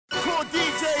It's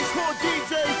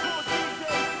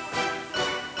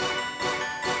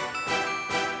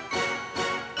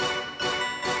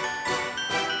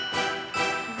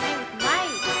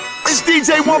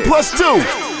DJ 1+2.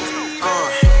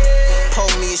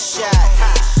 Pour me a shot.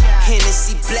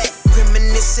 Hennessy black,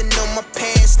 reminiscing on my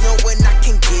past, knowing I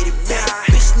can get it back.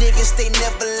 Bitch niggas, they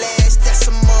never last, that's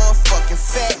a motherfucking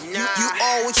fact. You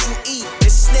all what you eat, the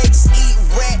snakes eat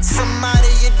rats. I'm out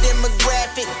of your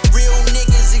demographic, real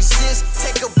niggas exist.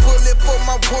 Take a bullet for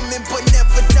my woman, but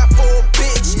never die for a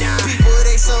bitch. People,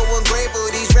 they so ungrateful,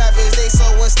 these rappers, they so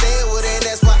unstable. And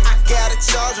that's why I gotta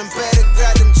charge them, better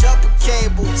grab them jumping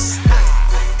cables.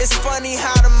 It's funny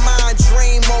how the mind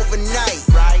dream overnight,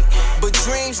 right? But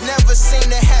dreams never seem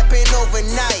to happen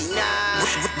overnight.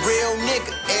 Real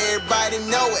nigga, everybody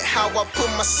know it. How I put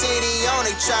my city on,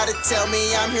 they try to tell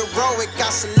me I'm heroic, I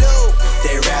salute.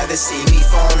 They rather see me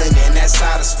falling, and that's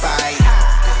out of spite.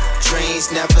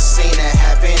 Dreams never seem to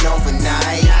happen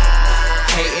overnight.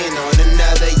 Hating on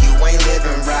another, you ain't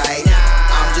living right.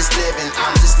 I'm just living,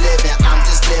 I'm just living, I'm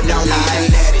just living. No need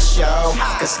to let it show,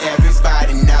 cause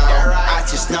everybody know. I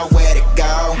just know where to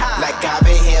go, like I've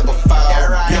been here before.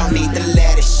 No need to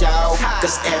let it show,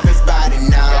 cause everybody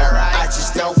know. I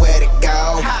just know where to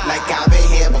go, like I've been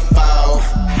here before.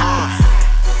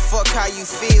 Fuck how you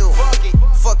feel,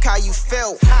 fuck how you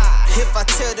felt. If I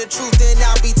tell the truth, then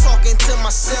I'll be talking to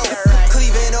myself.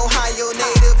 Cleveland, Ohio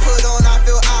native, put on, I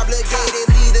feel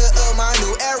obligated. Leader of my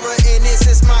new era, and this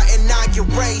is my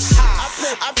inauguration.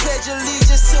 I pledge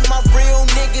allegiance to my real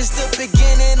niggas, the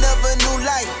beginning of a new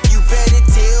life. You better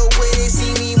deal with it,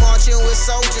 see me marching with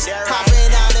soldiers,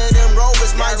 popping out of them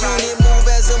rovers. My unit move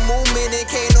as a movement, and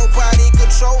can't nobody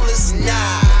control us.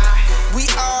 Nah, we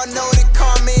all know that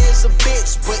karma is a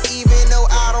bitch, but even though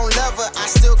I don't love her, I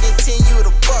still continue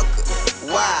to fuck her.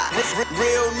 Why?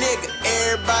 Real nigga,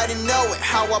 everybody know it.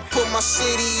 How I put my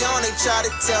city on, they try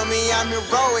to tell me I'm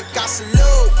heroic, I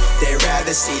salute. They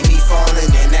rather see me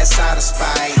falling, and that's out of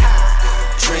spite.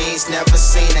 Dreams never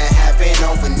seem to happen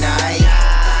overnight.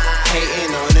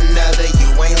 Hating on another, you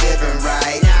ain't living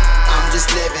right. I'm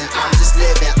just living, I'm just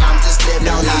living, I'm just living.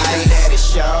 No need to let it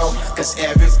show, cause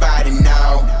everybody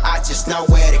know. I just know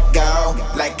where to go,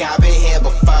 like I've been here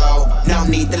before. No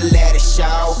need to let it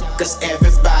show, cause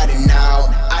everybody know.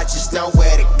 I just know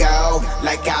where to go,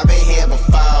 like I've been here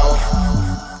before.